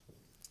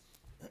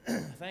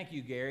Thank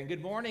you, Gary. And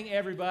good morning,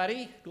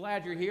 everybody.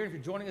 Glad you're here. If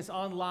you're joining us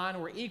online,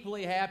 we're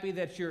equally happy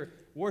that you're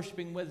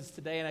worshiping with us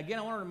today. And again,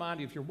 I want to remind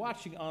you, if you're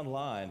watching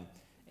online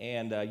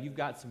and you've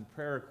got some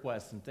prayer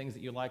requests and things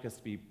that you'd like us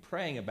to be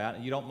praying about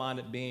and you don't mind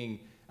it being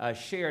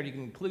shared, you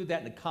can include that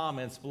in the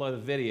comments below the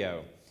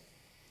video.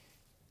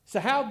 So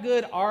how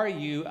good are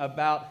you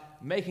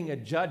about making a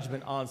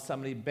judgment on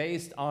somebody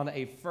based on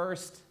a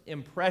first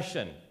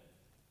impression?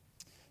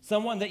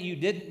 Someone that you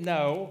didn't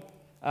know,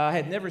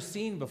 had never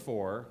seen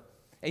before,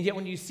 and yet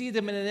when you see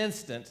them in an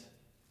instant,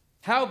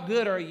 how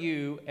good are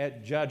you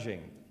at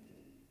judging?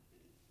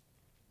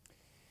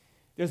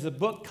 There's a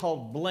book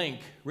called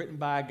Blink, written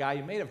by a guy,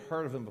 you may have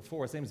heard of him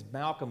before. His name is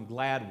Malcolm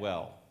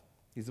Gladwell.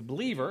 He's a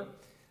believer,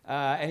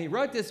 and he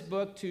wrote this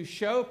book to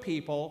show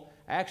people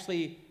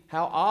actually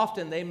how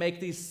often they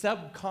make these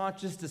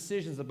subconscious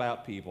decisions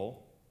about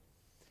people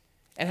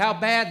and how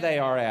bad they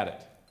are at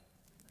it.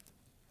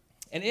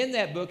 And in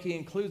that book, he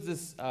includes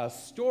this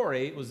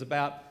story. It was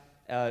about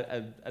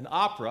an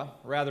opera,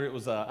 rather it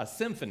was a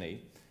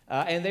symphony,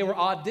 and they were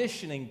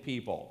auditioning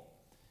people.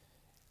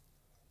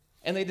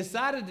 And they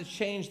decided to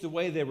change the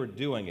way they were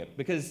doing it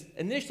because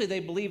initially they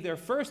believed their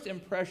first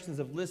impressions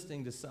of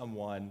listening to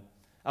someone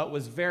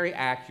was very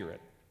accurate.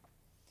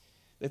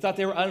 They thought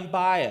they were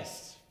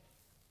unbiased.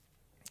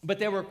 But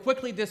they were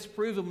quickly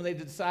disproven when they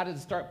decided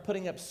to start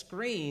putting up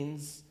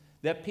screens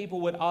that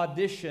people would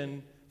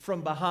audition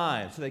from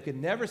behind so they could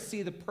never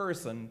see the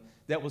person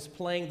that was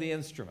playing the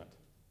instrument.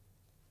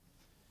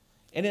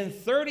 And in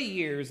 30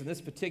 years in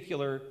this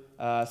particular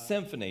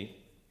symphony,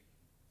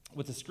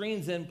 with the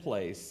screens in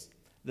place,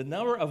 the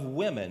number of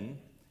women,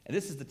 and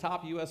this is the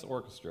top U.S.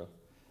 orchestra,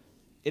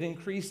 it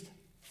increased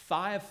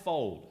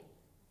fivefold.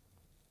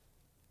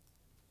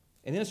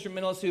 And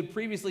instrumentalists who had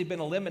previously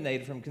been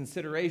eliminated from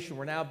consideration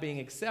were now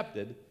being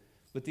accepted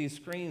with these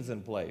screens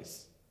in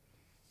place.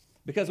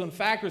 Because when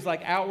factors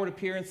like outward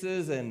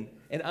appearances and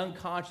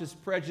unconscious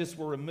prejudice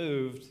were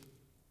removed,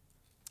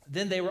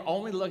 then they were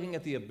only looking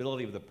at the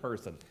ability of the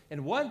person.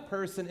 And one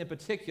person in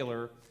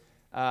particular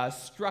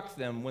struck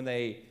them when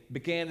they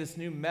began this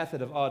new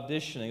method of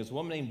auditioning. It was a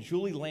woman named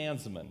Julie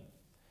Lanzmann.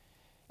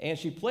 And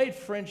she played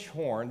French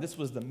horn. This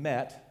was the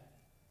Met.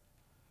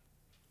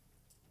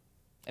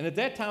 And at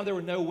that time, there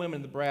were no women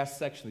in the brass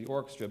section of the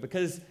orchestra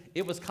because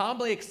it was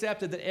commonly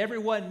accepted that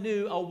everyone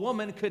knew a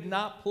woman could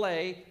not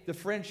play the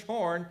French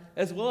horn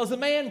as well as a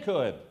man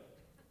could.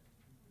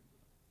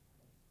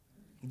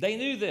 They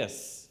knew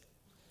this.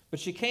 But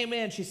she came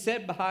in, she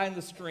sat behind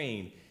the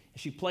screen,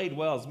 and she played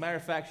well. As a matter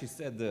of fact, she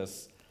said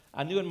this: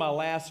 I knew in my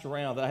last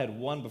round that I had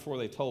won before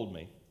they told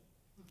me.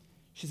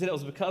 She said it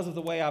was because of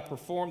the way I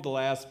performed the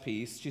last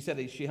piece. She said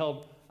that she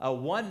held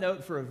one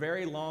note for a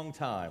very long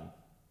time,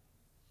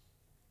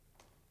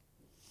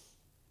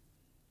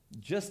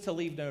 just to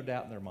leave no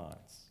doubt in their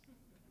minds.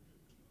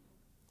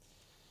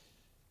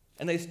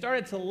 And they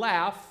started to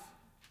laugh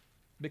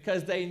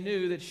because they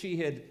knew that she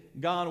had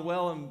gone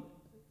well and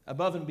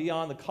above and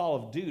beyond the call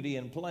of duty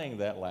in playing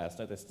that last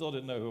note. They still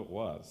didn't know who it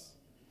was.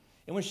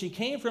 And when she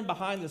came from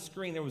behind the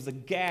screen, there was a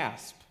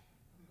gasp.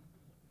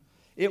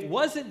 It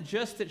wasn't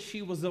just that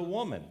she was a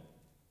woman.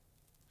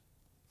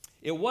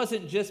 It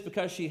wasn't just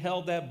because she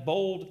held that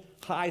bold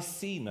high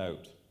C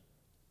note,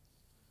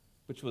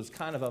 which was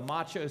kind of a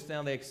macho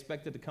sound they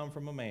expected to come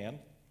from a man.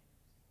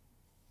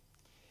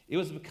 It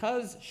was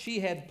because she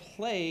had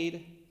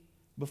played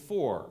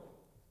before.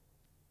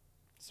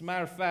 As a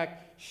matter of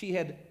fact, she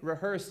had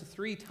rehearsed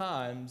 3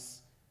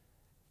 times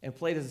and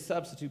played as a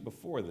substitute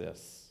before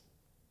this.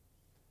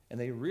 And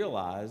they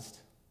realized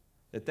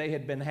that they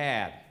had been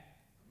had.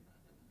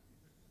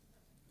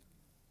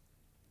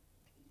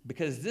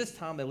 Because this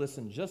time they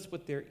listened just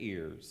with their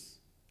ears,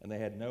 and they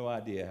had no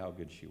idea how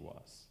good she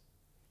was.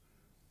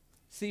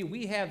 See,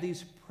 we have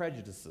these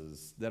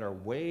prejudices that are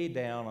way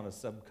down on a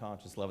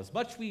subconscious level. As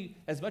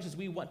much as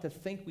we want to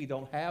think we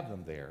don't have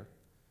them there,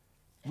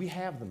 we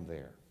have them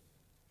there.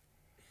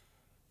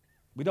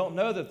 We don't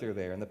know that they're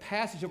there. In the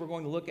passage that we're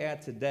going to look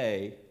at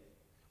today,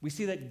 we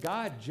see that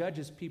God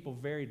judges people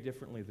very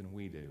differently than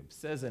we do. It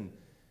says in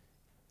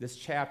this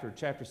chapter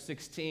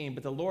 16,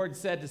 but the Lord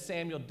said to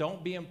Samuel,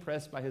 don't be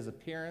impressed by his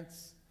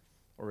appearance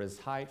or his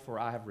height, for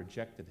I have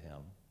rejected him.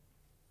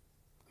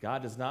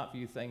 God does not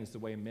view things the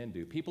way men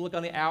do. People look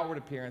on the outward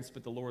appearance,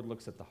 but the Lord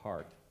looks at the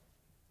heart.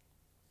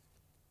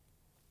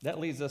 That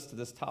leads us to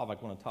this topic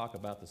I want to talk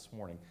about this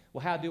morning.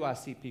 Well, how do I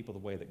see people the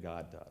way that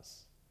God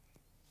does?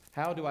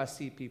 How do I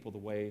see people the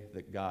way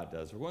that God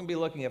does? We're going to be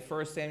looking at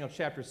 1 Samuel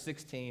chapter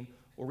 16.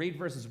 We'll read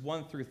verses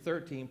 1 through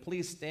 13.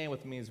 Please stand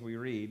with me as we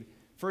read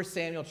 1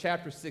 Samuel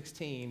chapter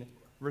 16,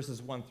 verses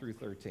 1 through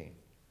 13.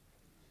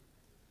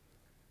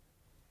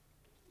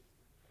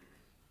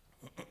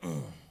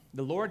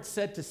 The Lord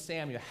said to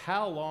Samuel,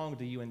 how long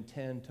do you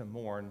intend to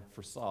mourn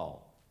for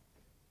Saul?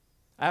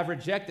 I have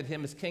rejected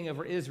him as king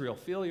over Israel.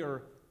 Fill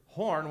your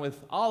horn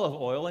with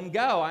olive oil and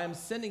go. I am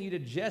sending you to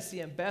Jesse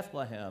in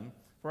Bethlehem,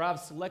 for I have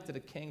selected a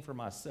king for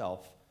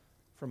myself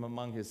from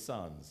among his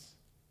sons.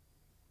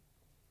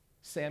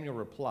 Samuel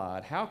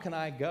replied, how can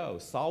I go?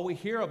 Saul will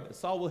hear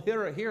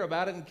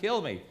about it and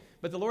kill me.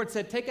 But the Lord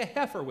said, take a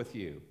heifer with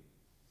you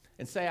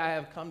and say, I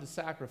have come to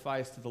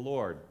sacrifice to the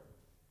Lord.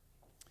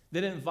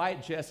 Then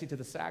invite Jesse to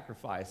the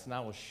sacrifice, and I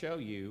will show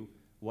you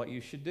what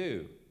you should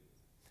do.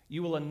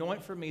 You will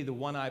anoint for me the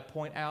one I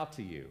point out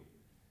to you.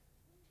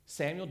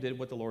 Samuel did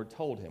what the Lord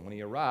told him. When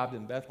he arrived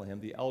in Bethlehem,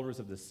 the elders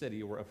of the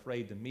city were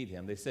afraid to meet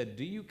him. They said,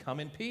 do you come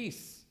in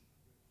peace?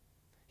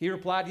 He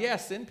replied,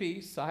 yes, in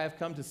peace. I have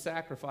come to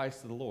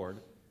sacrifice to the Lord.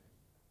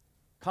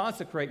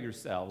 Consecrate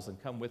yourselves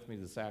and come with me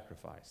to the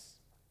sacrifice.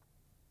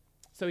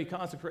 So he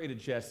consecrated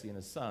Jesse and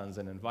his sons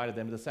and invited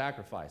them to the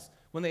sacrifice.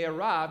 When they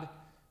arrived,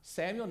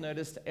 Samuel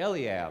noticed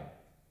Eliab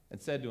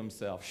and said to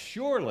himself,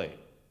 surely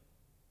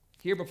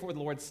here before the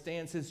Lord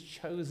stands his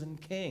chosen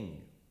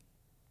king.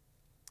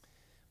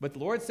 But the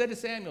Lord said to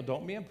Samuel,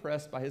 don't be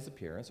impressed by his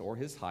appearance or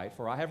his height,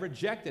 for I have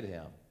rejected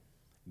him.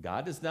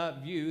 God does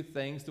not view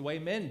things the way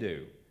men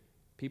do.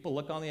 People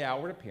look on the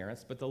outward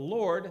appearance, but the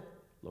Lord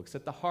looks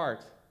at the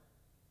heart.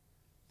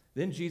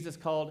 Then Jesus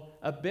called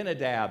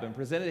Abinadab and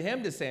presented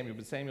him to Samuel,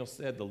 but Samuel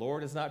said, the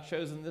Lord has not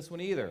chosen this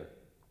one either.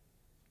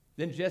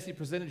 Then Jesse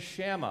presented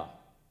Shammah,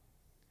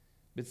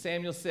 but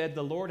Samuel said,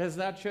 the Lord has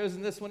not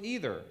chosen this one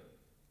either.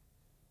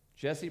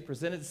 Jesse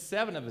presented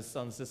 7 of his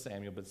sons to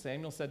Samuel, but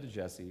Samuel said to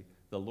Jesse,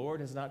 the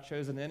Lord has not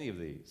chosen any of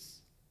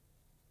these.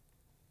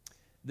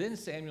 Then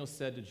Samuel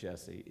said to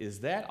Jesse,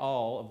 is that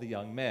all of the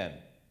young men?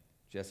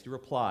 Jesse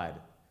replied,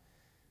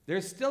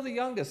 there's still the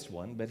youngest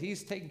one, but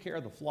he's taking care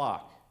of the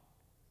flock.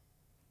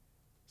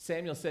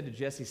 Samuel said to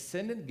Jesse,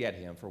 send and get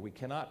him, for we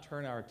cannot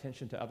turn our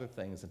attention to other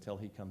things until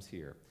he comes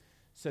here.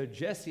 So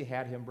Jesse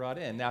had him brought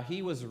in. Now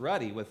he was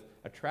ruddy with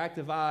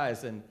attractive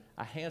eyes and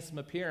a handsome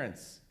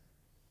appearance.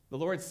 The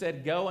Lord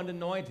said, go and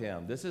anoint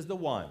him. This is the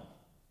one.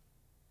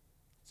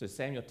 So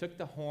Samuel took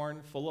the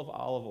horn full of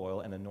olive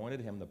oil and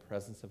anointed him in the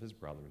presence of his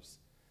brothers.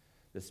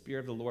 The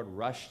Spirit of the Lord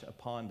rushed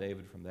upon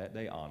David from that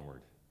day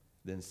onward.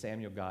 Then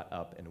Samuel got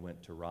up and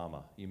went to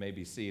Ramah. You may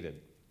be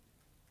seated.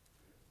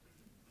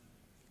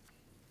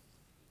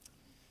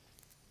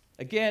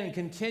 Again,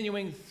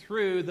 continuing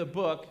through the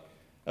book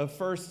of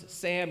 1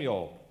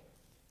 Samuel.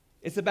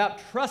 It's about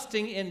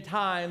trusting in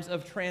times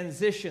of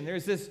transition.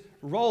 There's this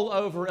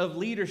rollover of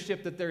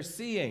leadership that they're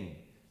seeing.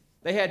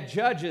 They had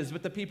judges,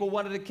 but the people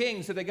wanted a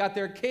king, so they got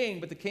their king,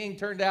 but the king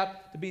turned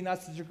out to be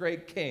not such a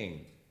great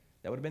king.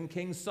 That would have been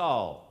King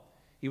Saul.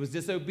 He was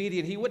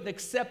disobedient. He wouldn't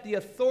accept the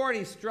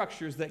authority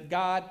structures that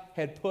God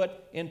had put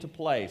into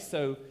place.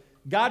 So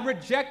God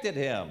rejected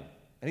him,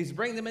 and he's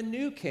bringing them a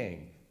new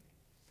king.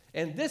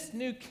 And this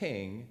new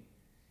king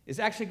is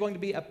actually going to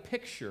be a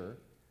picture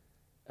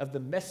of the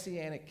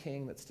messianic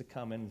king that's to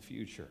come in the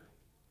future.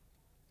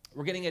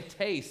 We're getting a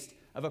taste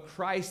of a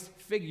Christ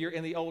figure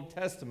in the Old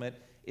Testament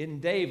in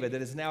David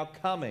that is now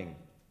coming.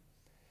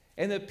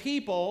 And the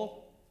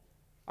people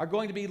are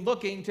going to be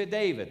looking to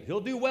David. He'll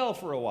do well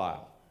for a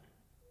while.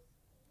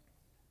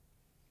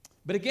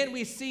 But again,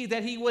 we see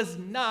that he was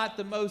not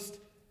the most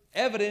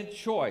evident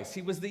choice.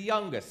 He was the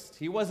youngest.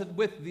 He wasn't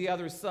with the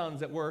other sons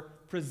that were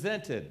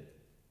presented.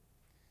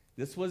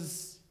 This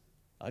was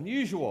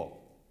unusual.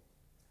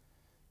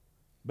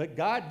 But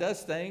God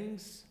does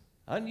things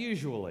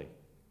unusually.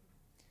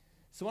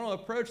 So I want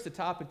to approach the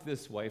topic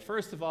this way.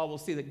 First of all, we'll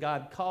see that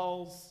God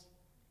calls,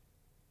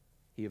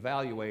 he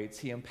evaluates,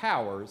 he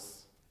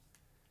empowers.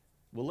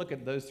 We'll look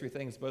at those 3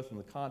 things both in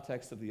the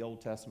context of the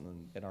Old Testament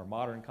and in our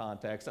modern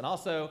context. And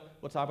also,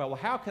 we'll talk about, well,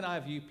 how can I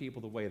view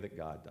people the way that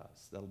God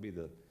does? There'll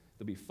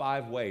be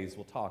 5 ways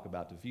we'll talk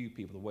about to view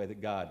people the way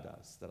that God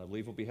does that I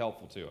believe will be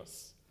helpful to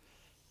us.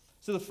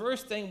 So the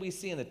first thing we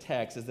see in the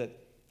text is that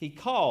he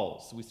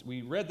calls.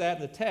 We read that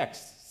in the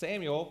text.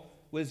 Samuel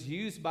was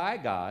used by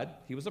God,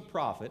 he was a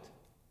prophet,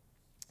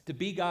 to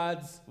be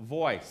God's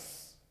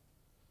voice.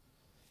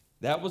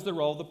 That was the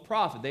role of the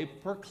prophet. They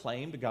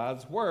proclaimed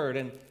God's word.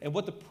 And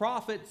what the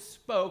prophet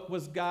spoke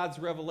was God's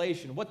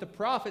revelation. What the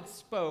prophet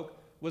spoke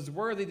was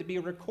worthy to be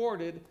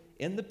recorded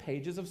in the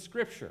pages of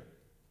Scripture.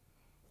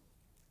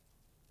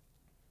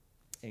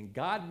 And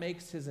God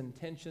makes his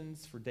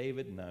intentions for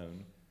David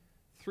known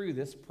through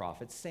this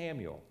prophet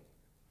Samuel.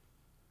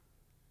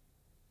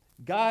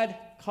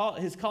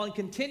 His calling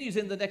continues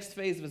in the next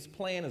phase of his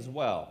plan as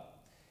well.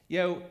 You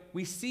know,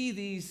 we see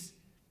these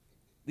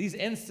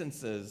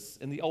instances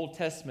in the Old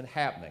Testament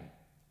happening.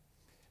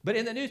 But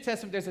in the New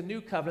Testament, there's a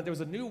new covenant. There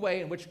was a new way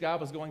in which God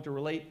was going to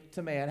relate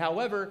to man.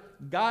 However,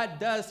 God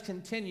does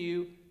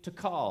continue to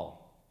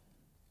call.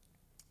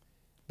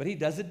 But he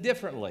does it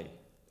differently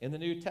in the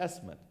New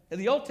Testament. In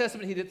the Old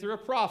Testament, he did it through a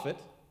prophet.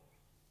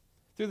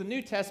 Through the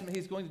New Testament,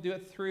 he's going to do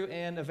it through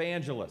an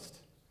evangelist.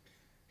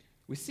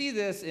 We see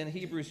this in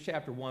Hebrews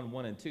chapter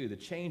 1 and 2, the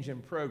change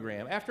in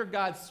program. After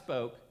God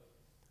spoke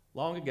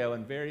long ago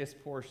in various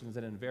portions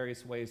and in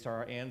various ways to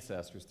our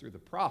ancestors through the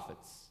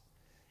prophets,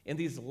 in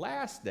these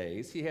last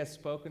days he has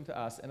spoken to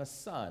us in a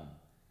Son,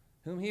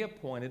 whom he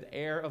appointed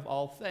heir of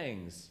all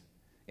things,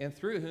 and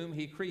through whom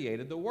he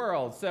created the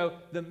world. So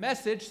the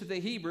message to the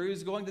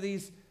Hebrews going to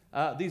these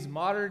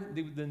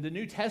modern, the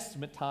New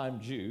Testament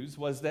time Jews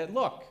was that,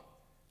 look,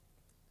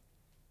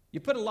 you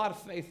put a lot of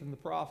faith in the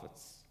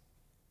prophets.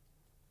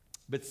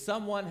 but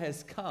someone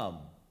has come.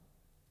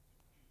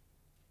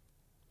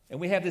 And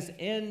we have this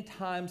end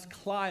times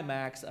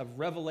climax of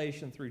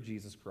revelation through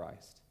Jesus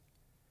Christ.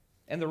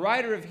 And the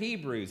writer of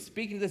Hebrews,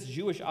 speaking to this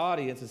Jewish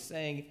audience, is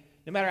saying,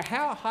 no matter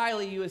how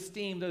highly you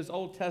esteem those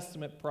Old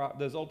Testament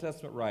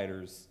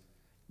writers,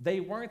 they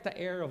weren't the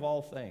heir of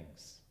all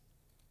things.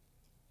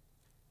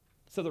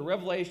 So the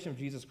revelation of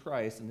Jesus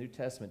Christ in the New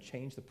Testament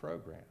changed the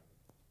program.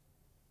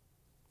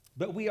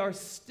 But we are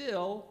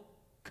still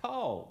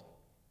called.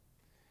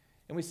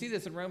 And we see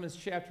this in Romans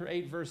chapter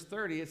 8, verse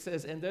 30. It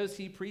says, and those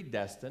he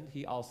predestined,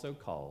 he also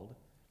called.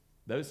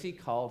 Those he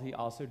called, he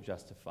also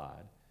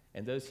justified.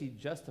 And those he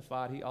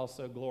justified, he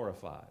also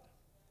glorified.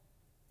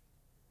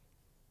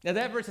 Now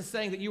that verse is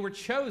saying that you were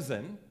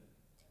chosen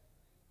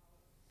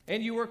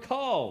and you were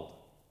called.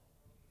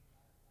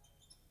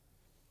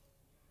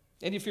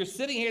 And if you're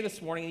sitting here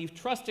this morning and you've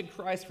trusted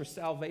Christ for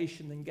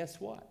salvation, then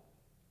guess what?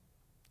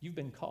 You've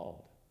been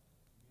called.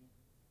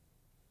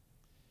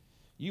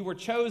 You were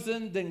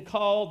chosen, then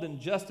called, then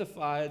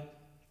justified.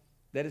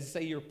 That is to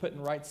say, you're put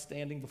in right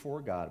standing before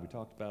God. We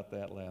talked about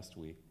that last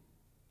week.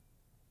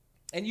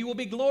 And you will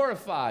be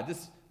glorified.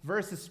 This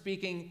verse is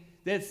speaking,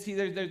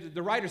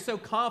 the writer's so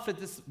confident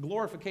this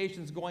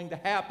glorification is going to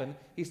happen,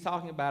 he's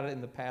talking about it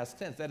in the past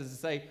tense. That is to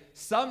say,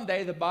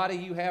 someday the body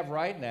you have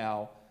right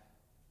now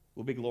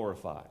will be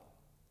glorified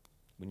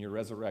when you're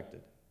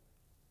resurrected.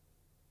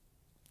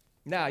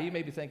 Now, you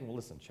may be thinking, well,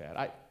 listen,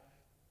 Chad,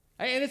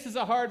 and this is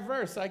a hard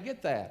verse, I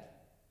get that.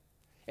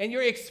 And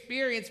your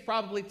experience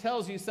probably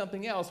tells you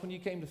something else when you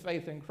came to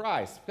faith in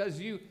Christ. Because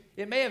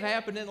it may have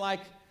happened in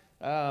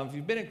if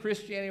you've been in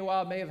Christianity a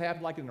while, it may have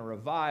happened like in a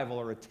revival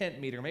or a tent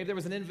meeting. Or maybe there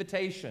was an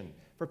invitation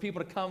for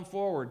people to come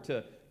forward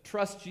to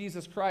trust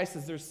Jesus Christ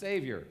as their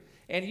Savior.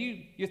 And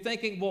you're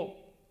thinking, well,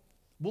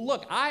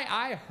 look,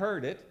 I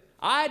heard it.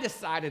 I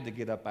decided to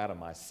get up out of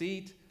my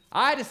seat.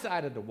 I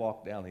decided to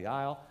walk down the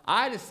aisle.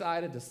 I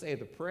decided to say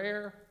the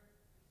prayer.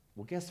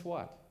 Well, guess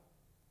what?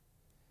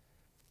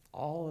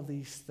 All of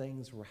these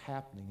things were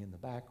happening in the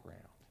background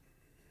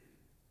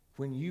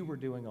when you were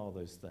doing all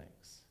those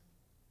things.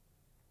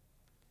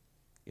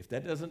 If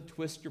that doesn't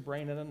twist your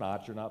brain in a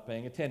knot, you're not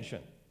paying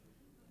attention.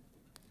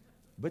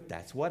 But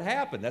that's what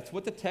happened. That's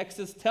what the text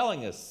is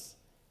telling us.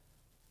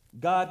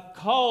 God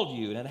called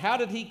you. And how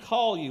did he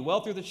call you?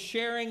 Well, through the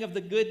sharing of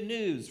the good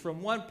news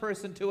from one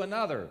person to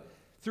another,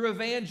 through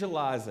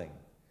evangelizing.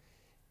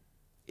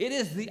 It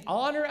is the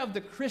honor of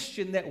the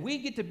Christian that we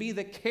get to be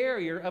the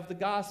carrier of the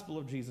gospel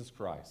of Jesus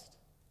Christ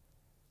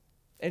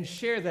and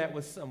share that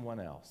with someone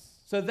else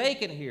so they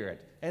can hear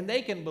it and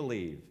they can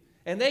believe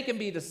and they can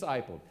be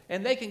discipled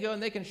and they can go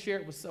and they can share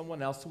it with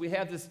someone else. So we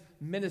have this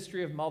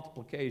ministry of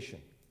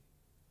multiplication.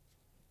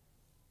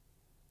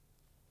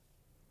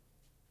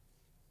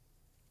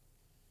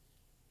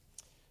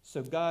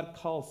 So God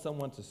called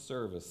someone to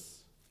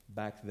service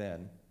back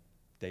then,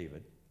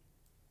 David,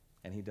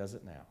 and he does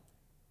it now.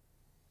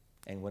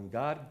 And when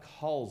God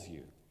calls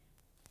you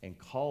and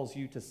calls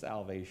you to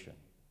salvation,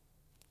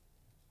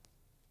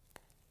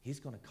 he's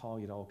going to call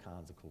you to all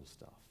kinds of cool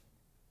stuff.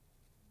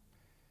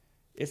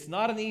 It's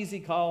not an easy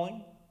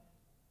calling.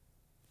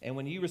 And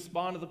when you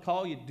respond to the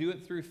call, you do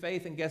it through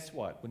faith. And guess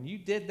what? When you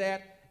did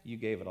that, you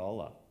gave it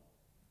all up.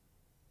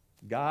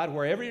 God,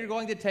 wherever you're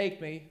going to take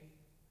me,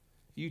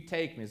 you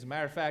take me. As a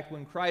matter of fact,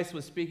 when Christ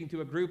was speaking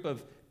to a group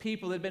of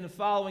people that had been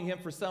following him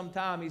for some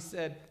time, he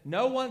said,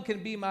 no one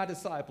can be my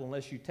disciple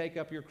unless you take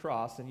up your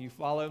cross and you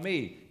follow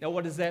me. Now,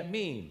 what does that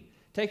mean?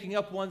 Taking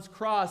up one's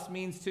cross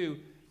means to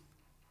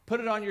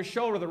put it on your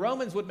shoulder. The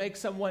Romans would make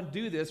someone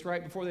do this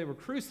right before they were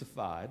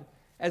crucified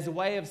as a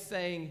way of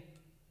saying,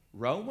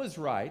 Rome was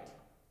right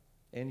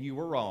and you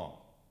were wrong.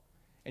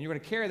 And you're going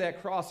to carry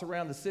that cross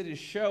around the city to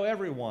show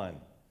everyone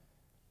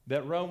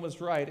that Rome was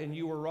right and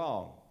you were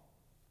wrong.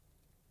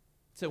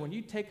 So when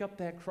you take up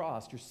that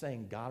cross, you're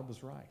saying God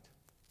was right.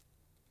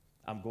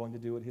 I'm going to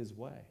do it his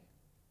way.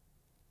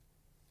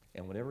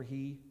 And whatever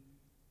he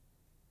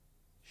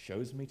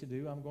shows me to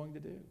do, I'm going to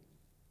do.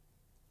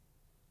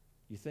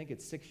 You think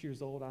at 6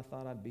 years old I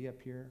thought I'd be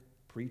up here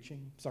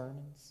preaching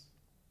sermons?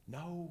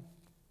 No.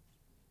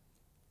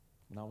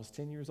 When I was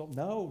 10 years old?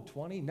 No.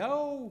 20?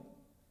 No.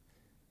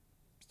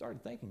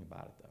 Started thinking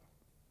about it, though.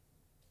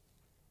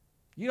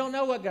 You don't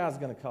know what God's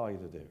going to call you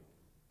to do.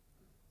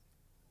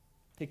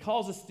 He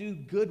calls us to do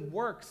good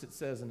works, it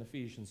says in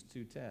Ephesians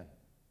 2:10.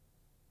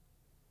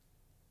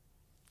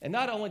 And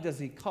not only does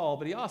he call,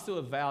 but he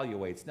also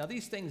evaluates. Now,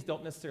 these things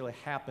don't necessarily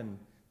happen.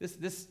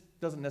 This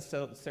doesn't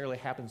necessarily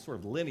happen sort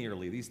of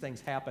linearly. These things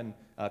happen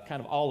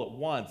kind of all at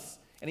once.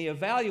 And he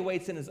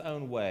evaluates in his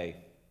own way.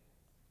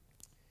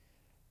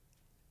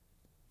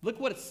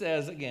 Look what it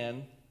says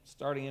again,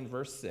 starting in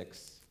verse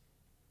 6.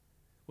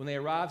 When they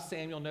arrived,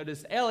 Samuel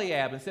noticed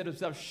Eliab and said to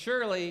himself,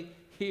 surely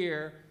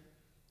here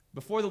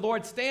before the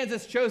Lord stands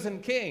this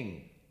chosen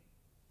king.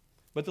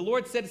 But the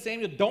Lord said to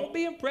Samuel, don't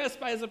be impressed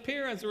by his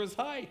appearance or his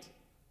height,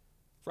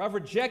 for I've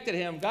rejected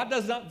him. God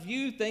does not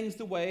view things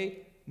the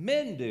way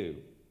men do.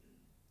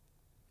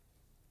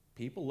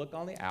 People look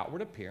on the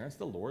outward appearance,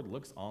 the Lord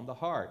looks on the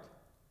heart.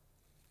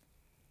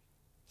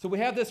 So we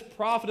have this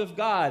prophet of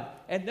God.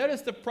 And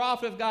notice the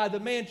prophet of God, the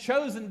man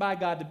chosen by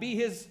God to be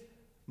his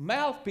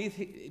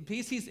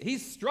mouthpiece,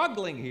 he's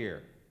struggling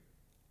here.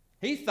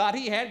 He thought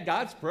he had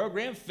God's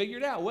program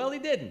figured out. Well, he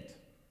didn't.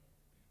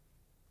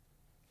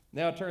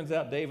 Now it turns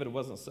out David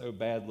wasn't so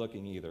bad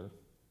looking either.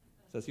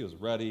 It says he was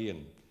ruddy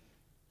and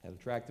had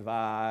attractive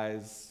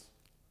eyes,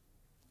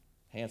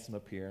 handsome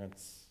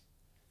appearance.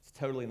 It's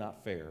totally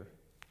not fair,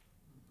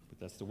 but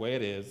that's the way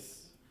it is.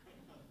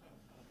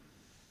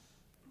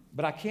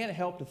 But I can't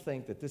help to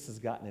think that this has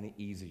gotten any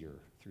easier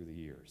through the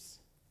years.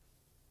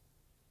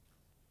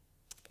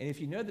 And if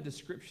you know the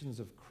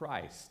descriptions of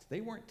Christ, they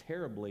weren't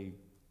terribly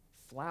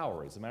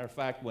flowery. As a matter of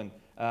fact, when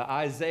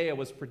Isaiah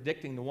was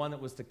predicting the one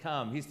that was to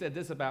come, he said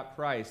this about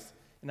Christ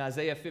in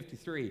Isaiah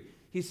 53.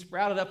 He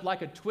sprouted up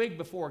like a twig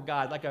before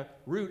God, like a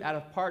root out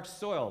of parched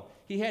soil.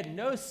 He had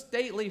no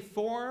stately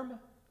form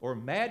or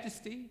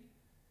majesty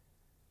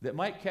that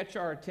might catch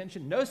our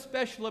attention, no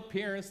special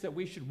appearance that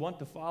we should want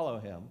to follow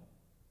him.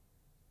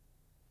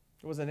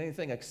 There wasn't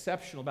anything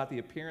exceptional about the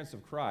appearance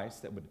of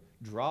Christ that would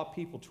draw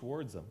people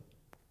towards him.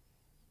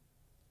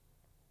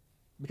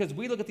 Because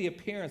we look at the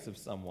appearance of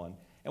someone,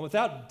 and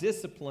without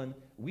discipline,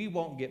 we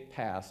won't get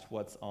past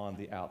what's on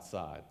the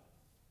outside.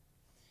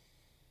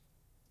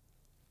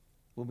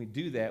 When we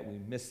do that, we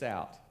miss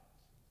out.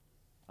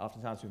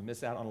 Oftentimes, we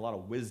miss out on a lot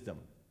of wisdom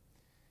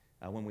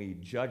when we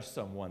judge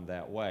someone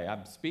that way.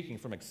 I'm speaking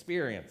from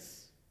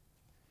experience.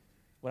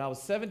 When I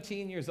was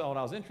 17 years old,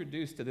 I was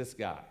introduced to this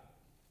guy.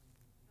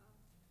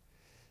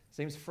 His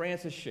name's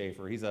Francis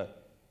Schaeffer. He's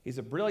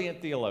a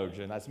brilliant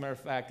theologian. As a matter of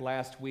fact,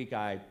 last week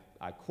I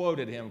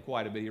quoted him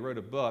quite a bit. He wrote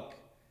a book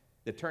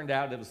that turned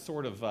out it was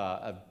sort of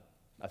a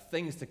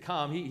things to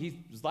come.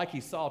 He was like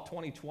he saw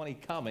 2020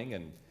 coming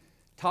and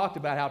talked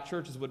about how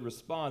churches would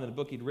respond in a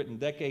book he'd written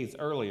decades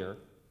earlier.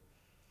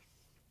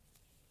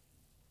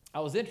 I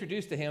was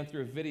introduced to him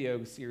through a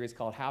video series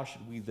called How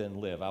Should We Then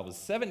Live? I was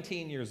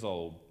 17 years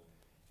old,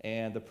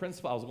 and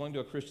I was going to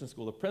a Christian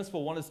school. The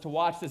principal wanted us to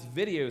watch this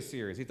video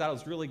series. He thought it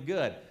was really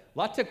good.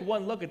 Well, I took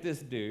one look at this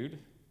dude,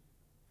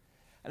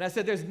 and I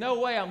said, there's no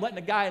way I'm letting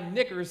a guy in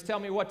knickers tell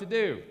me what to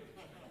do.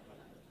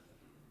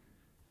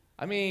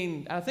 I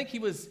mean, I think he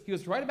was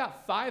right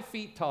about 5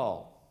 feet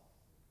tall.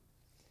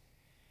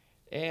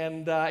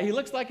 And he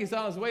looks like he's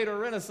on his way to a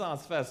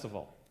Renaissance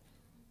festival.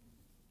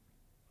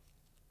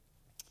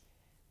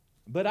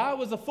 But I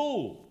was a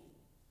fool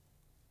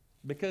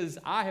because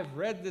I have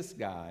read this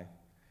guy,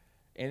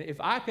 and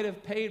if I could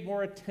have paid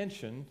more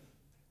attention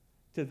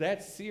to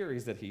that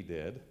series that he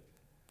did,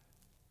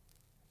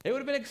 it would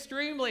have been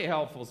extremely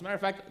helpful. As a matter of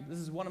fact, this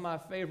is one of my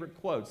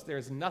favorite quotes.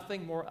 There's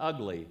nothing more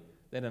ugly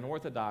than an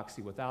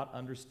orthodoxy without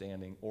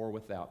understanding or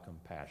without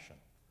compassion.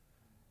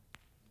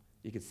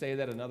 You could say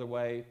that another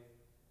way.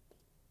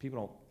 People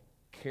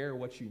don't care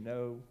what you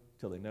know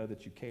till they know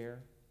that you care.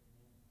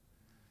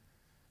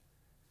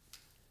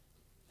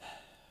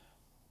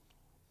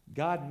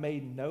 God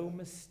made no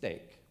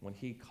mistake when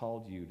he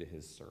called you to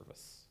his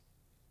service.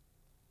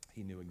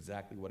 He knew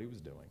exactly what he was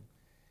doing.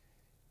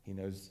 He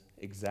knows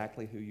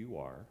exactly who you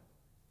are.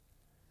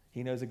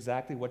 He knows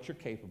exactly what you're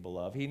capable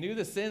of. He knew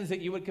the sins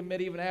that you would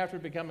commit even after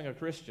becoming a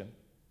Christian.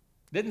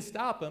 Didn't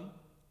stop him.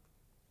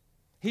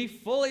 He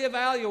fully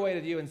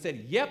evaluated you and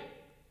said, yep,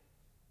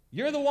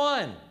 you're the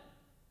one.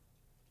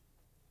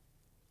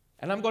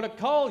 And I'm going to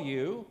call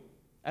you,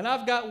 and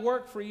I've got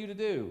work for you to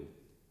do.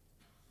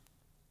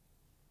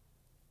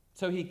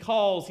 So he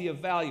calls, he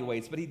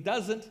evaluates, but he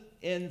doesn't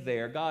end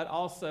there. God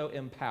also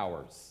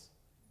empowers.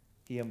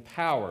 He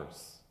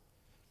empowers.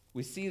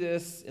 We see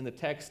this in the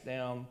text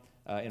down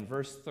in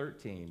verse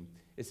 13.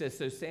 It says,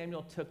 so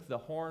Samuel took the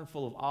horn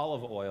full of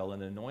olive oil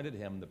and anointed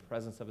him in the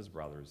presence of his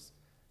brothers.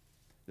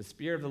 The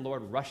Spirit of the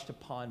Lord rushed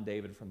upon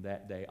David from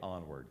that day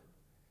onward.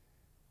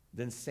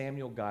 Then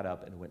Samuel got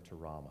up and went to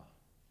Ramah.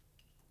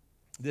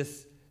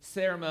 This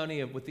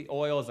ceremony with the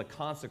oil is a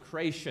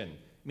consecration.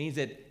 Means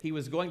that he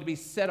was going to be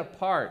set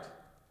apart.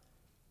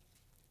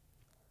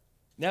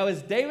 Now,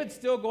 is David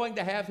still going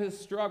to have his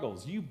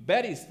struggles? You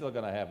bet he's still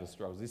going to have his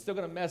struggles. He's still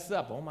going to mess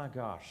up. Oh my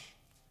gosh.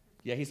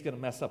 Yeah, he's going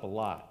to mess up a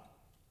lot.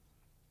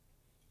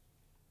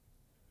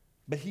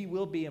 But he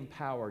will be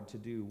empowered to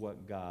do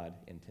what God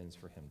intends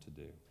for him to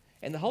do.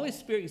 And the Holy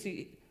Spirit, you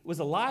see, was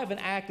alive and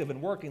active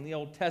and working in the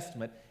Old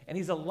Testament, and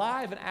he's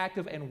alive and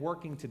active and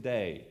working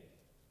today.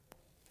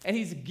 And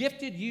he's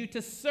gifted you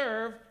to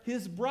serve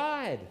his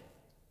bride,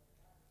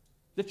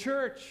 the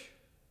church.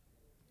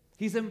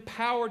 He's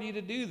empowered you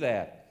to do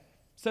that.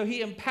 So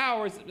he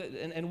empowers,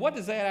 and what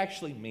does that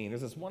actually mean?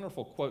 There's this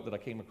wonderful quote that I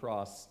came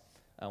across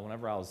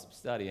whenever I was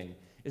studying.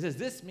 It says,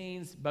 this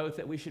means both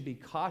that we should be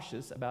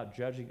cautious about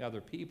judging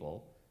other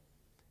people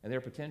and their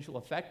potential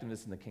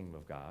effectiveness in the kingdom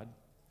of God,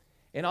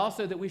 and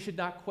also that we should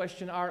not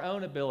question our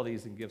own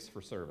abilities and gifts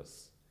for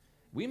service.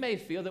 We may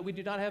feel that we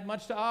do not have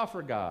much to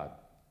offer God,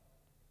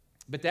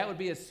 but that would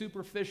be a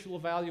superficial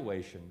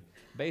evaluation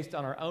based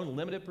on our own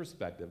limited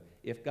perspective.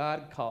 If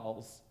God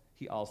calls,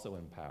 he also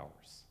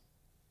empowers.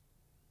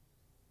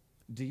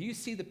 Do you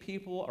see the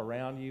people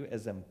around you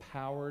as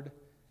empowered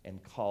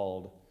and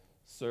called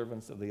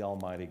servants of the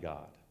Almighty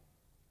God.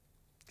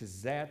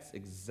 Because that's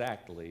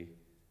exactly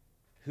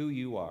who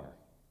you are.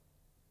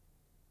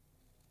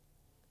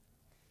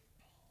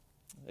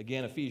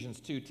 Again, Ephesians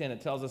 2:10,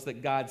 it tells us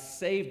that God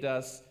saved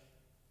us.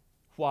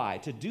 Why?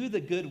 To do the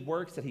good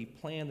works that he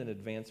planned in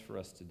advance for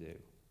us to do.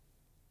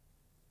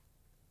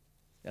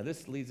 Now,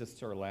 this leads us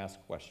to our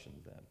last question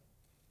then.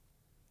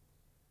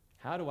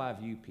 How do I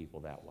view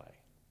people that way?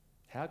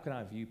 How can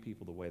I view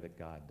people the way that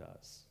God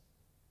does?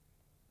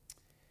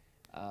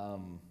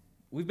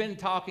 We've been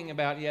talking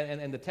about,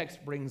 and the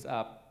text brings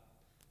up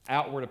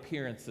outward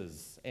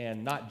appearances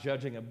and not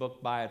judging a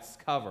book by its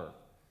cover.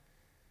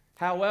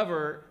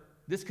 However,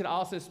 this could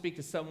also speak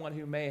to someone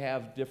who may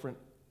have different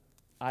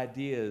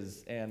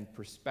ideas and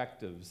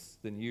perspectives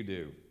than you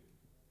do.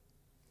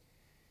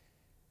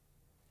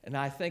 And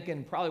I think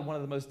in probably one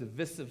of the most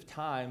divisive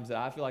times that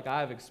I feel like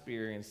I've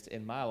experienced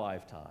in my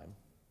lifetime,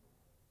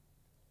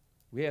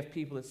 we have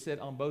people that sit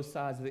on both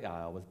sides of the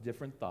aisle with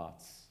different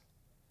thoughts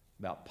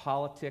about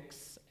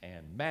politics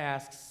and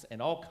masks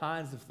and all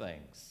kinds of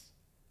things.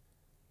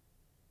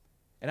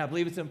 And I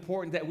believe it's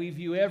important that we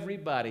view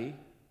everybody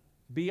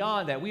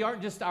beyond that. We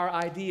aren't just our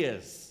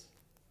ideas.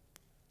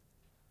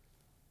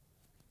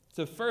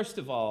 So first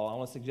of all, I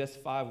want to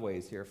suggest 5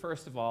 ways here.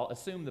 First of all,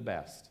 assume the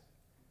best.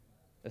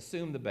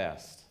 Assume the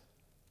best.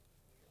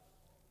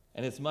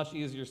 And it's much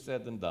easier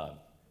said than done.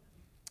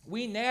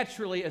 We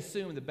naturally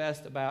assume the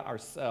best about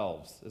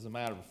ourselves, as a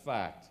matter of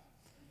fact.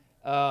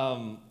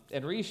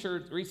 And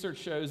research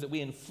shows that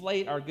we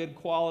inflate our good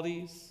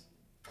qualities.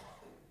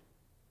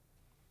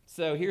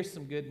 So here's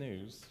some good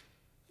news.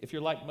 If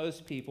you're like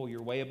most people,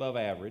 you're way above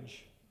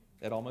average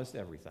at almost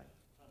everything.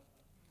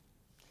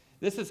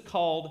 This is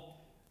called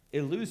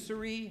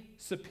illusory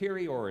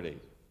superiority.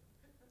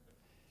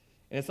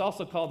 And it's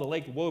also called the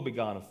Lake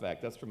Wobegon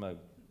effect. That's from a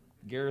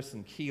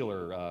Garrison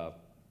Keillor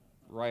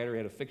writer. He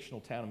had a fictional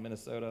town in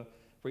Minnesota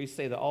where he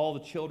say that all the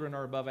children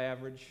are above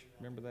average.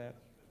 Remember that?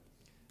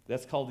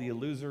 That's called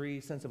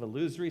the sense of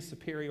illusory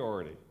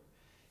superiority.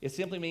 It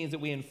simply means that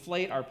we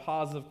inflate our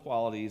positive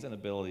qualities and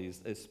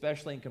abilities,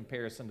 especially in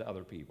comparison to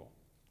other people.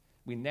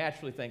 We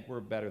naturally think we're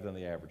better than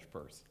the average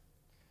person.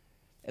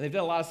 And they've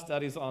done a lot of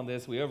studies on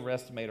this. We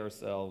overestimate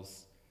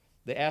ourselves.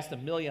 They asked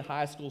 1 million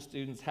high school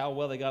students how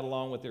well they got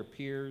along with their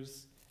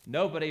peers.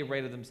 Nobody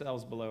rated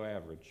themselves below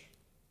average.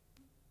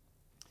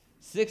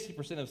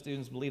 60% of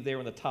students believe they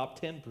were in the top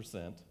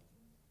 10%.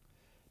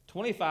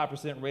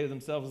 25% rated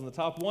themselves in the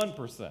top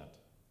 1%.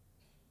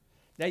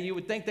 Now, you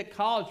would think that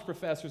college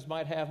professors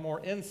might have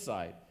more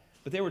insight,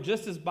 but they were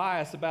just as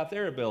biased about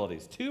their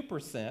abilities.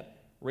 2%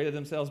 rated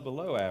themselves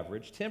below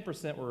average,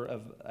 10%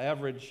 were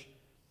average,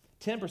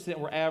 10%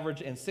 were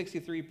average, and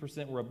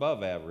 63% were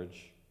above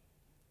average,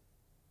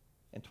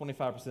 and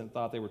 25%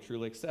 thought they were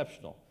truly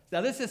exceptional.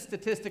 Now, this is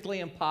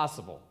statistically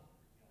impossible,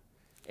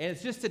 and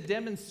it's just to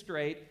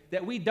demonstrate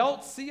that we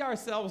don't see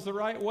ourselves the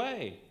right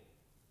way.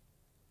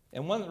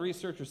 And one of the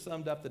researchers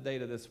summed up the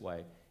data this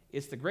way: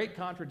 it's the great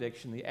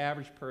contradiction. The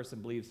average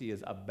person believes he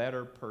is a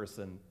better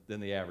person than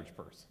the average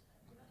person.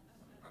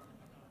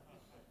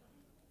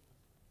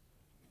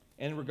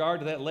 In regard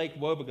to that Lake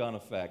Wobegon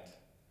effect,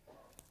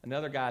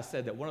 another guy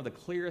said that one of the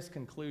clearest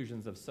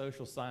conclusions of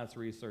social science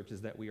research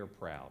is that we are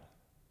proud.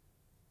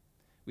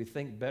 We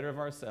think better of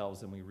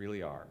ourselves than we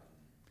really are.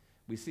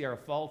 We see our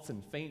faults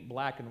in faint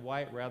black and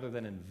white rather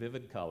than in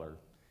vivid color,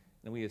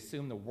 and we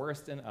assume the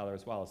worst in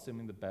others while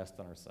assuming the best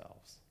in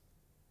ourselves.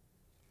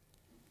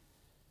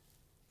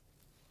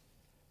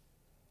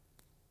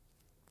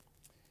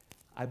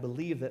 I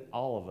believe that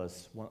all of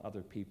us want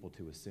other people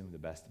to assume the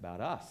best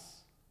about us.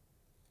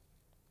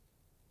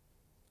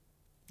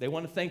 We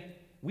want to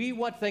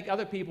think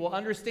other people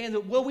understand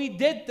that, well, we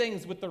did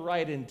things with the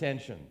right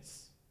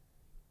intentions.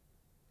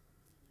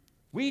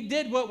 We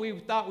did what we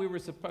thought we were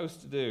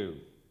supposed to do.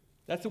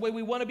 That's the way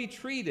we want to be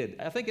treated.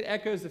 I think it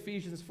echoes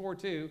Ephesians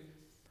 4:2.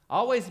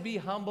 Always be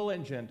humble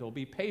and gentle,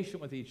 be patient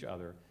with each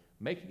other,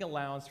 making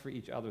allowance for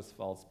each other's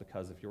faults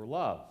because of your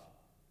love.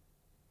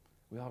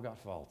 We all got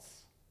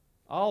faults.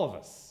 All of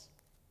us.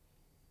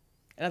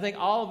 And I think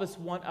all of us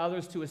want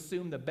others to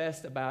assume the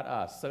best about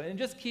us. So in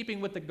just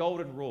keeping with the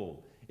golden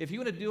rule, if you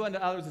want to do unto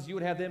others as you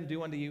would have them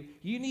do unto you,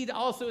 you need to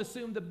also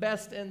assume the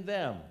best in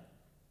them.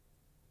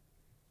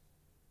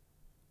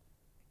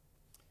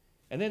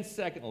 And then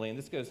secondly, and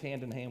this goes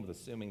hand in hand with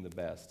assuming the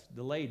best,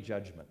 delay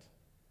judgment.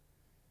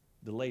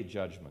 Delay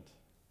judgment.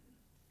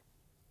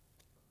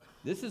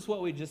 This is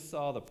what we just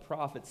saw the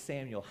prophet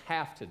Samuel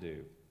have to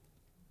do.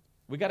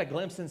 We got a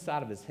glimpse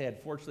inside of his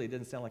head. Fortunately, it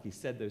didn't sound like he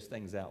said those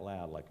things out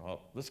loud, like,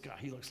 oh, this guy,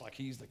 he looks like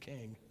he's the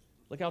king.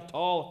 Look how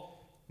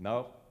tall.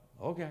 Nope.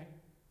 Okay.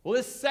 Well,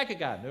 this second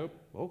guy, nope.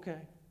 Okay.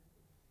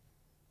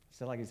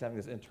 Sounded like he's having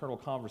this internal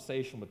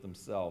conversation with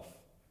himself.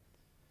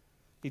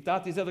 He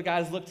thought these other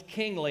guys looked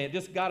kingly. It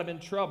just got him in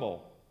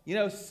trouble. You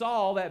know,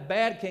 Saul, that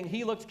bad king,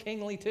 he looked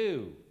kingly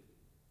too.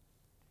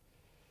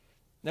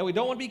 Now, we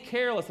don't want to be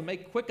careless and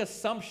make quick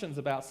assumptions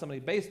about somebody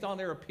based on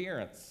their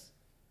appearance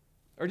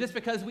or just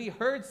because we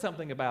heard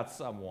something about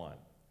someone.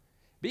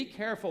 Be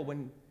careful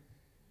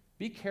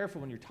Be careful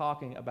when you're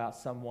talking about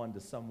someone to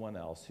someone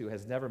else who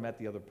has never met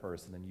the other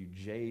person and you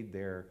jade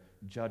their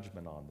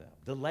judgment on them.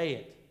 Delay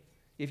it.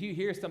 If you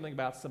hear something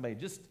about somebody,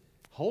 just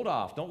hold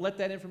off. Don't let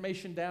that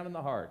information down in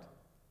the heart.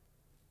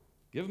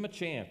 Give them a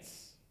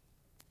chance.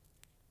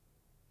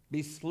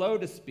 Be slow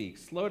to speak,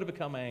 slow to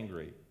become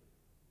angry.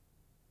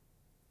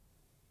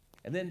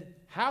 And then,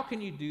 how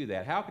can you do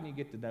that? How can you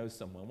get to know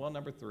someone? Well,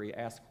 number 3,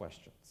 ask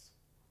questions.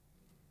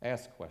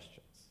 Ask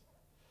questions.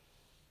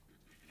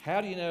 How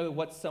do you know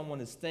what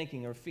someone is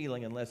thinking or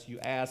feeling unless you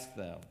ask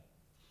them?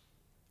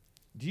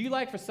 Do you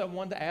like for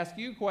someone to ask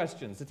you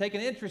questions, to take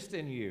an interest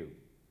in you,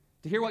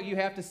 to hear what you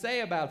have to say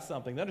about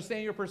something, to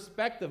understand your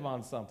perspective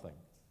on something?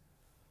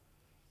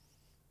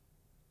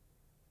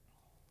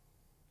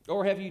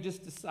 Or have you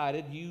just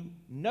decided you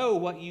know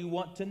what you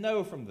want to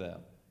know from them?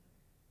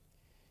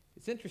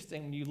 It's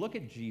interesting when you look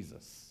at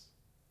Jesus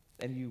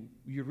and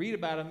you read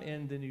about him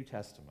in the New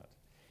Testament.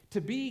 To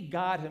be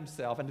God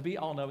himself and to be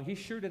all-knowing, he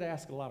sure did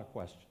ask a lot of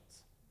questions.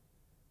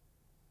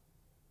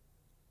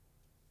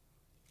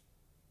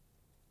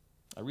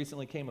 I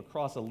recently came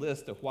across a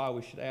list of why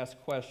we should ask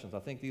questions. I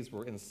think these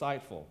were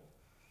insightful.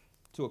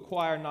 To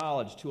acquire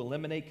knowledge, to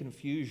eliminate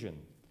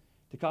confusion,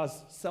 to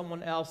cause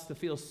someone else to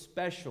feel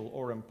special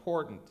or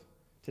important,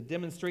 to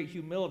demonstrate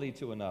humility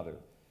to another,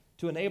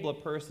 to enable a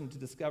person to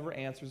discover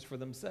answers for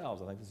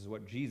themselves. I think this is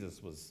what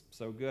Jesus was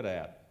so good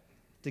at.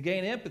 To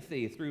gain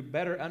empathy through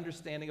better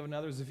understanding of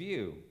another's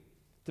view,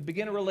 to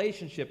begin a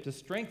relationship, to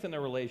strengthen a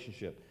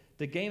relationship,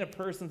 to gain a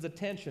person's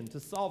attention, to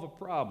solve a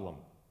problem,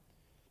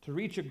 to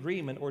reach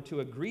agreement, or to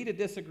agree to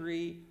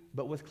disagree,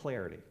 but with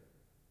clarity.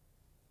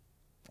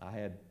 I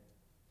had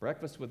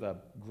breakfast with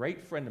a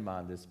great friend of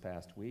mine this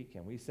past week,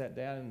 and we sat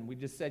down and we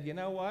just said, you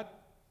know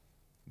what?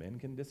 Men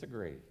can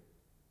disagree.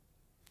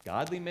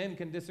 Godly men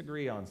can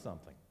disagree on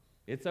something.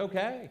 It's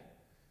okay.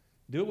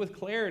 Do it with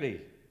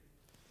clarity.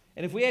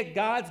 And if we had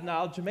God's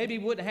knowledge, maybe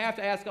we wouldn't have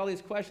to ask all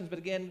these questions, but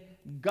again,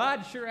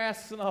 God sure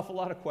asks an awful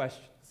lot of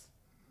questions.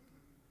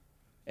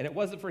 And it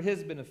wasn't for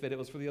his benefit, it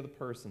was for the other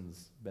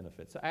person's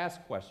benefit. So ask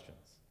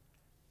questions.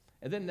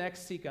 And then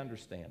next, seek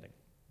understanding.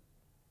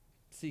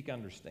 Seek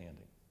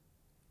understanding.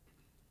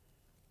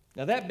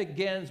 Now that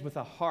begins with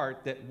a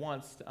heart that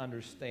wants to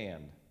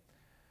understand.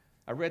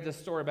 I read this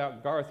story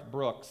about Garth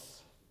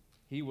Brooks.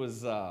 He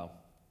was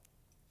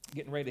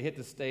getting ready to hit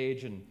the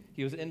stage, and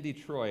he was in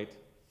Detroit.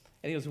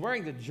 And he was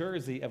wearing the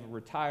jersey of a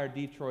retired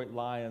Detroit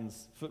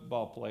Lions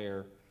football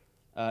player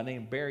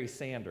named Barry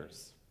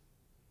Sanders.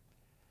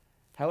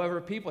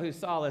 However, people who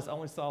saw this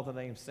only saw the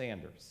name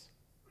Sanders.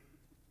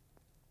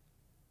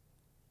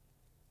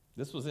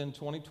 This was in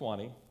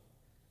 2020.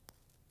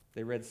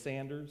 They read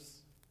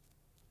Sanders,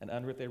 and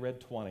under it they read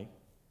 20.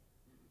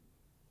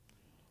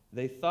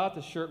 They thought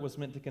the shirt was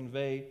meant to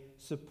convey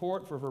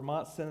support for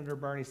Vermont Senator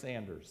Bernie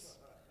Sanders,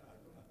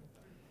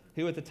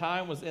 who at the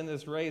time was in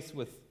this race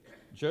with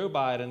Joe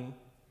Biden.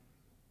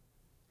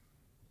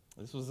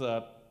 This was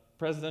a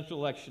presidential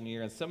election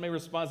year, and somebody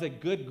responded and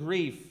said, "Good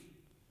grief."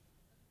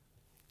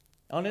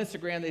 On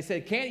Instagram, they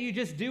said, "Can't you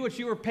just do what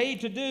you were paid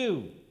to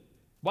do?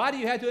 Why do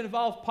you have to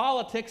involve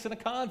politics in a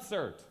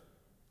concert?"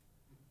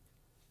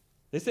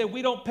 They said,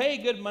 "We don't pay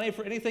good money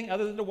for anything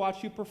other than to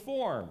watch you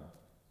perform."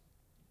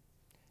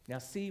 Now,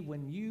 see,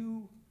 when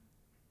you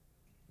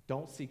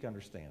don't seek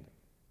understanding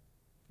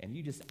and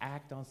you just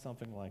act on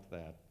something like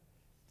that,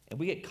 and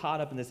we get caught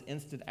up in this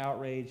instant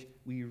outrage,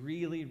 we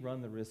really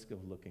run the risk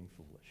of looking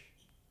foolish.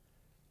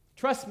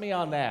 Trust me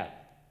on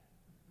that,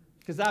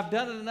 because I've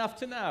done it enough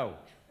to know.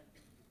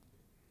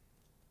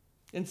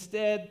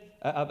 Instead,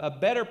 a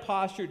better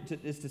posture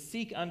is to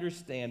seek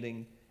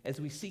understanding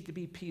as we seek to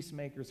be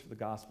peacemakers for the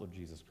gospel of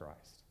Jesus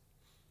Christ.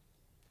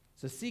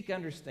 So seek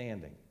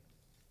understanding.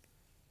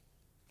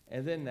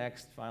 And then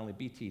next, finally,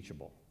 be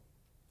teachable.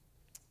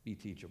 Be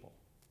teachable.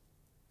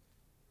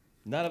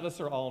 None of us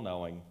are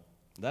all-knowing.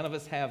 None of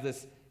us have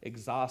this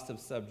exhaustive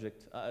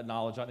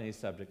knowledge on any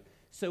subject.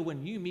 So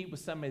when you meet with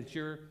somebody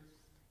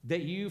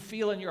that you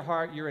feel in your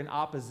heart you're in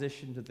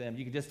opposition to them,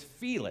 you can just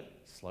feel it.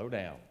 Slow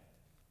down.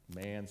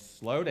 Man,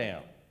 slow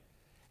down.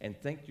 And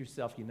think to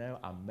yourself,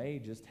 I may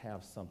just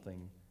have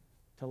something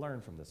to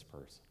learn from this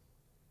person.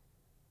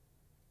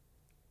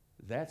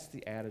 That's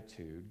the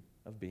attitude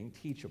of being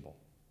teachable.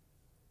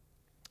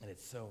 And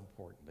it's so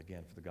important,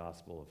 again, for the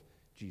gospel of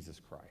Jesus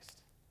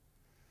Christ.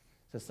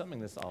 So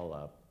summing this all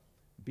up,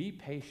 be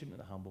patient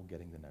and humble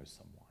getting to know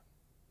someone.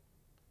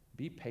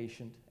 Be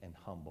patient and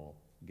humble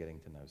getting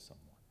to know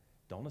someone.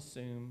 Don't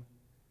assume.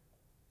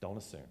 Don't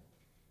assume.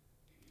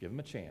 Give them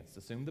a chance.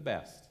 Assume the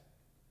best.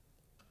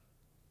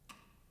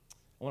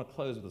 I want to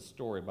close with a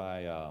story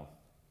by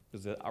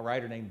there's a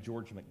writer named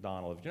George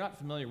MacDonald. If you're not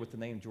familiar with the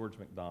name George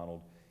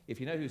MacDonald, if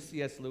you know who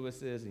C.S.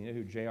 Lewis is and you know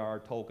who J.R.R.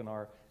 Tolkien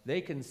are,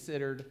 they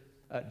considered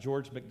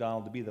George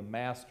MacDonald to be the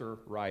master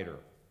writer.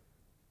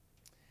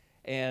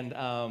 And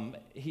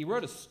he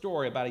wrote a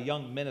story about a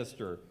young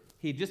minister.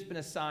 He'd just been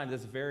assigned to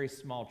this very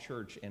small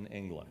church in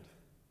England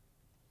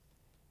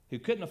who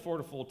couldn't afford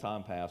a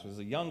full-time pastor. There was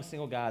a young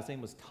single guy. His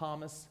name was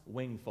Thomas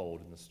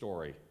Wingfold in the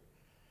story.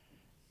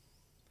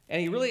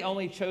 And he really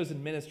only chose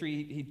in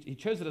ministry. He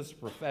chose it as a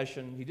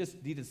profession. He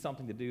just needed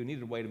something to do,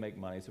 needed a way to make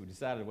money. So he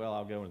decided, well,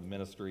 I'll go into the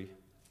ministry.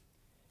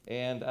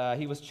 And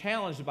he was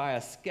challenged by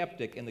a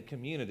skeptic in the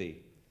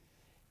community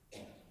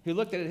who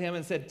looked at him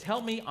and said,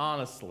 tell me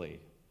honestly,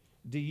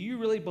 do you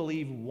really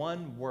believe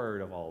one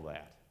word of all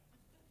that?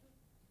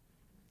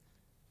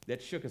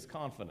 That shook his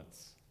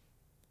confidence.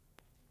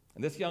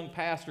 And this young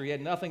pastor, he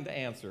had nothing to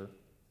answer.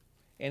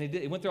 And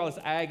he went through all this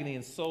agony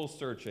and soul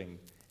searching.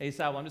 And he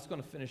decided, well, I'm just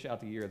going to finish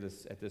out the year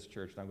at this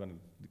church, and I'm going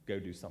to go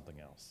do something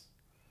else.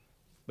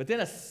 But then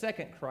a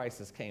second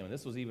crisis came, and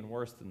this was even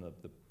worse than the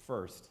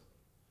first.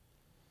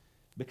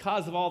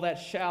 Because of all that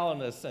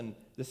shallowness and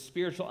the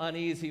spiritual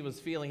unease he was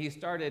feeling, he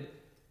started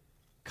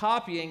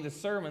copying the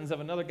sermons of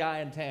another guy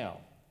in town.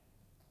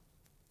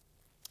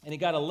 And he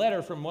got a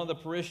letter from one of the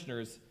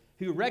parishioners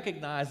who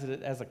recognized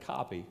it as a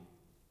copy.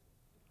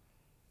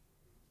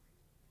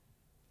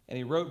 And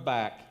he wrote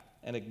back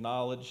and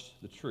acknowledged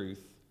the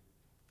truth.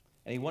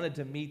 And he wanted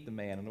to meet the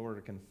man in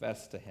order to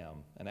confess to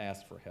him and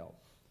ask for help.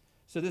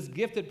 So this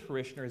gifted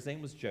parishioner, his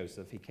name was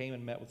Joseph, he came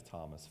and met with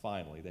Thomas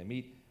finally. They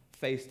meet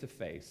face to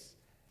face.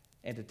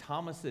 And to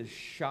Thomas's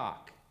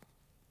shock,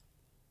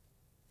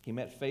 he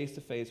met face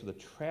to face with a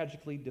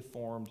tragically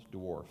deformed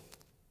dwarf.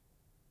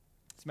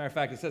 As a matter of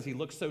fact, it says he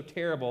looked so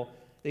terrible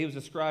that he was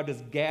described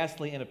as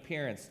ghastly in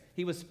appearance.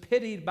 He was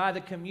pitied by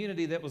the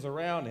community that was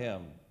around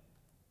him.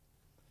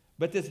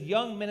 But this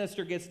young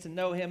minister gets to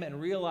know him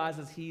and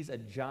realizes he's a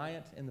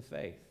giant in the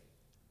faith.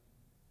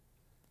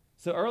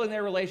 So early in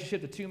their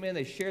relationship, the two men,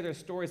 they share their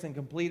stories in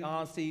complete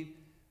honesty.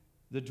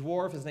 The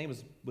dwarf, his name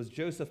was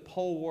Joseph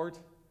Polwart.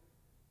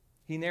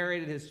 He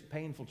narrated his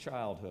painful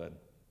childhood.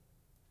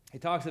 He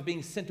talks of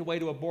being sent away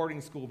to a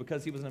boarding school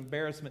because he was an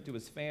embarrassment to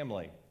his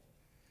family,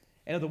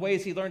 and of the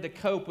ways he learned to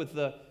cope with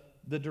the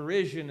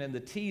derision and the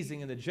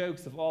teasing and the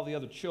jokes of all the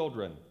other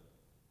children.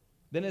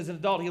 Then as an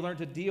adult, he learned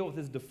to deal with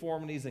his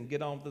deformities and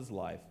get on with his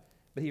life,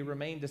 but he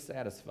remained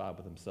dissatisfied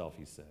with himself,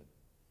 he said.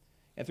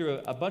 And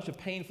through a bunch of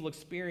painful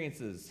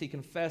experiences, he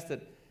confessed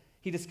that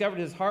he discovered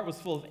his heart was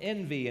full of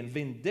envy and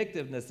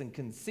vindictiveness and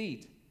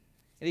conceit.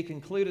 And he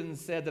concluded and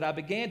said that I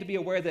began to be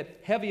aware that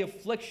heavy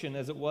affliction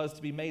as it was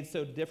to be made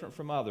so different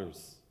from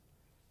others,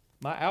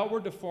 my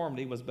outward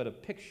deformity was but a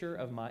picture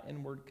of my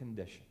inward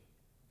condition.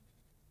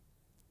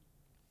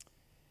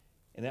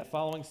 In that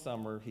following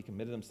summer, he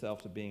committed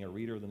himself to being a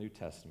reader of the New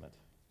Testament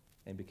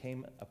and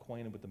became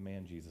acquainted with the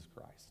man Jesus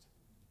Christ.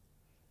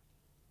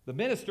 The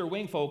minister,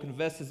 Wingfold,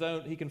 confessed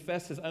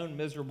his own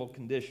miserable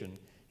condition.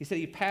 He said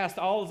he passed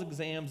all his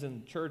exams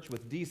in church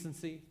with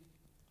decency,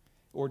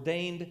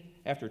 ordained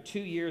after 2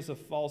 years of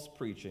false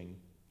preaching,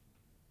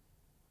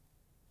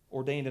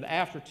 and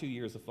after 2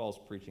 years of false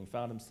preaching,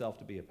 found himself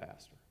to be a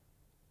pastor.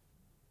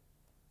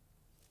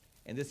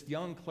 And this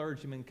young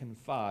clergyman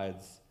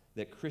confides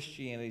that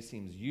Christianity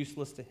seems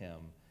useless to him,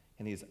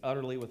 and he is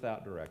utterly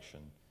without direction,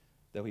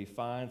 though he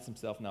finds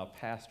himself now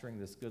pastoring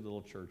this good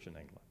little church in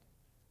England.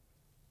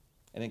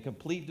 And in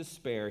complete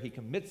despair, he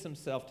commits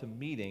himself to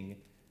meeting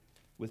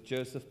with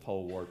Joseph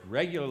Polwart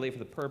regularly for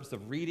the purpose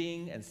of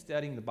reading and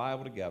studying the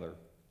Bible together.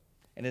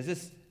 And as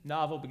this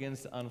novel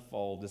begins to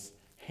unfold, this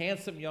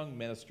handsome young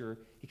minister,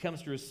 he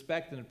comes to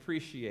respect and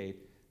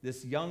appreciate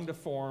this young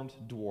deformed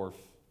dwarf,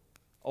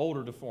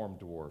 older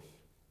deformed dwarf,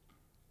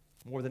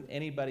 more than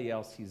anybody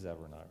else he's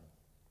ever known.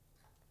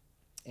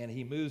 And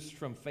he moves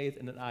from faith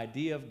in an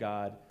idea of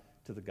God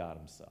to the God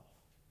himself.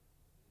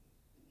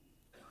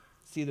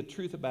 See, the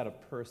truth about a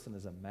person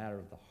is a matter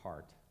of the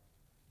heart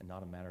and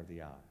not a matter of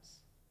the eyes.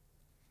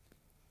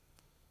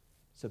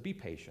 So be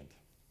patient.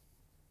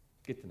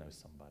 Get to know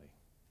somebody.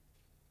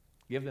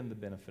 Give them the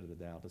benefit of the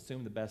doubt.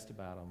 Assume the best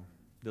about them.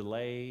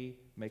 Delay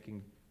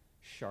making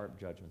sharp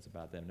judgments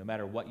about them, no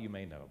matter what you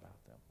may know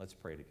about them. Let's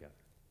pray together.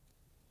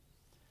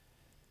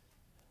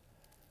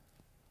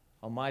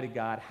 Almighty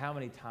God, how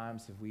many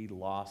times have we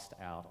lost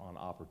out on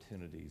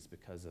opportunities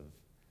because of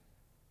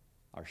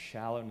our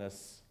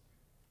shallowness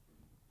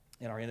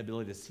and our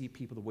inability to see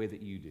people the way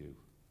that you do?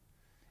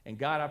 And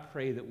God, I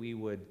pray that we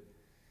would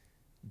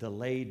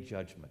delay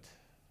judgment.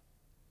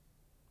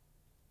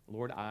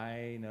 Lord,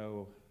 I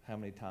know how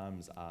many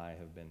times I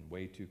have been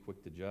way too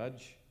quick to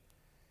judge.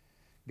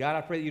 God,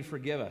 I pray that you'd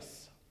forgive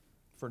us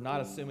for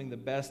not assuming the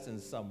best in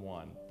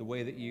someone the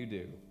way that you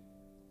do,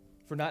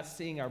 for not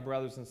seeing our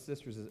brothers and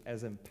sisters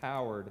as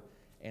empowered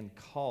and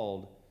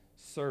called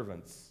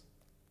servants,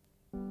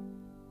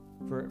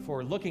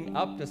 for looking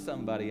up to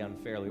somebody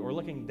unfairly or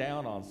looking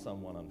down on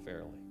someone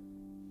unfairly.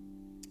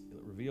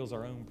 It reveals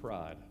our own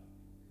pride.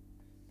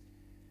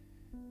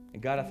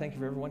 And God, I thank you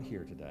for everyone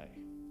here today.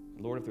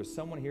 Lord, if there's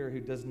someone here who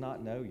does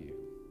not know you,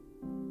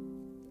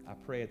 I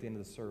pray at the end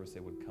of the service they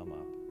would come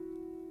up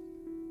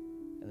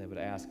and they would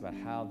ask about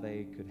how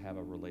they could have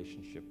a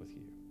relationship with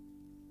you.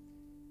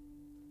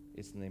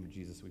 It's in the name of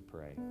Jesus we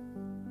pray.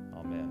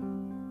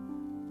 Amen.